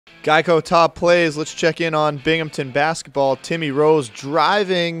Geico top plays. Let's check in on Binghamton basketball. Timmy Rose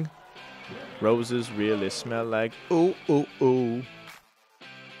driving. Roses really smell like ooh, ooh, ooh.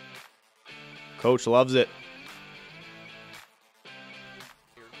 Coach loves it.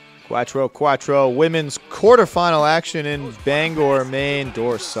 Quattro, Quattro. Women's quarterfinal action in Bangor, Maine.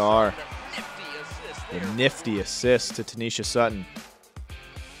 Dorsar. A nifty assist to Tanisha Sutton.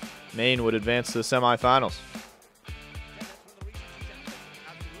 Maine would advance to the semifinals.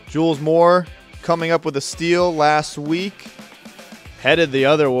 Jules Moore coming up with a steal last week. Headed the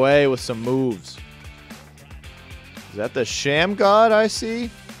other way with some moves. Is that the Sham God I see?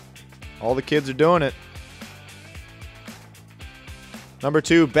 All the kids are doing it. Number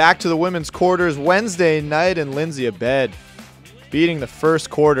 2, back to the women's quarters Wednesday night, and Lindsay Abed beating the first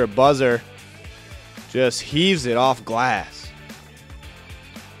quarter buzzer. Just heaves it off glass.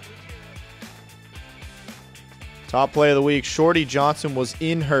 Top play of the week, Shorty Johnson was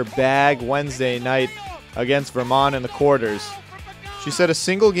in her bag Wednesday night against Vermont in the quarters. She set a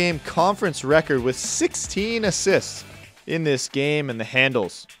single game conference record with 16 assists in this game, and the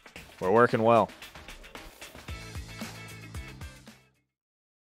handles were working well.